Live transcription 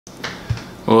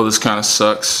Well, this kind of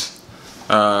sucks.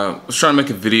 I was trying to make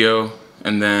a video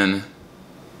and then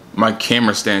my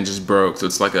camera stand just broke. So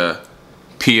it's like a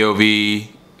POV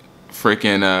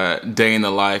freaking day in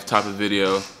the life type of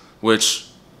video, which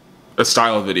a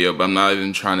style video, but I'm not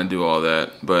even trying to do all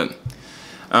that. But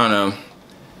I don't know.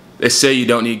 They say you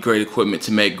don't need great equipment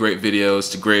to make great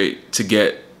videos, to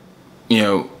get, you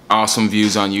know, awesome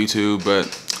views on YouTube,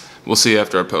 but we'll see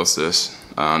after I post this.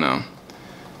 I don't know.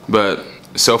 But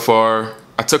so far,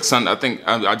 I think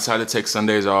I decided to take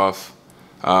Sundays off,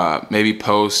 maybe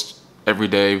post every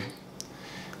day,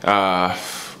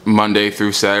 Monday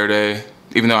through Saturday,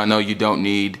 even though I know you don't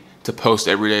need to post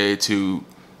every day to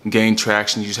gain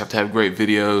traction. You just have to have great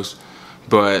videos.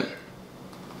 But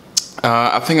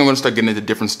I think I'm gonna start getting into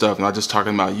different stuff, not just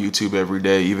talking about YouTube every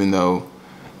day, even though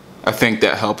I think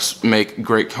that helps make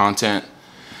great content.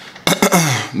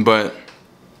 But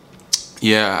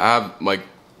yeah, I have like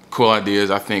cool ideas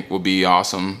I think will be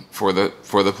awesome for the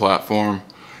platform.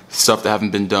 Stuff that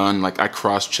haven't been done, like I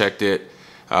cross-checked it.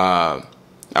 I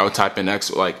would type in X,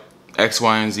 Y,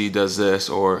 and Z does this,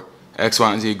 or X,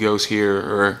 Y, and Z goes here,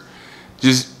 or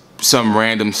just some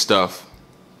random stuff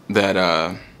that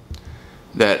I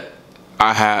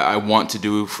want to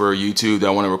do for YouTube, that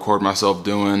I want to record myself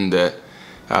doing, that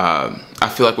I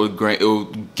feel like it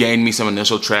would gain me some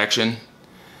initial traction,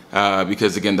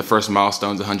 because again, the first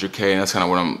milestone is 100K, and that's kind of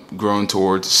what I'm growing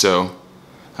towards. So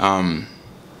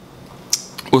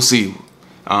we'll see.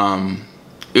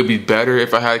 It would be better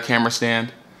if I had a camera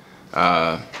stand.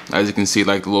 As you can see,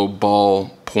 like the little ball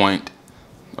point.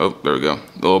 Oh, there we go.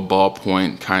 The little ball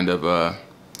point kind of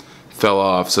fell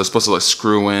off, so it's supposed to like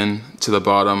screw in to the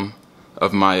bottom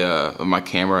of my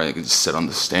camera. I can just sit on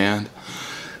the stand.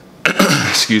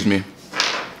 Excuse me.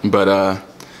 But I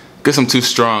guess I'm too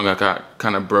strong. I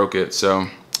kind of broke it, so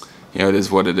you know, it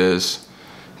is what it is.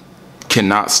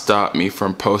 Cannot stop me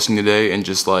from posting today and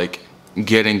just like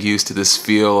getting used to this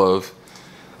feel of,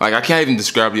 like, I can't even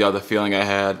describe to y'all the feeling I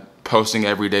had posting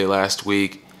every day last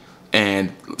week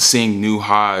and seeing new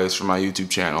highs for my YouTube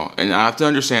channel. And I have to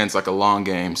understand it's like a long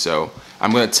game, so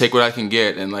I'm gonna take what I can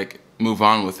get and like move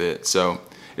on with it. So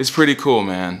it's pretty cool,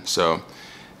 man. So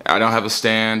I don't have a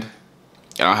stand.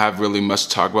 I don't have really much to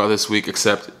talk about this week,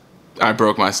 except I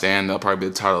broke my stand. That'll probably be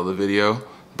the title of the video.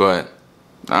 But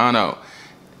I don't know.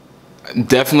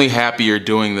 Definitely happier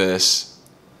doing this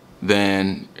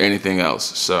than anything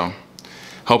else. So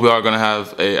hope y'all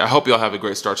have a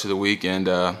great start to the week, and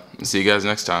see you guys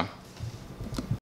next time.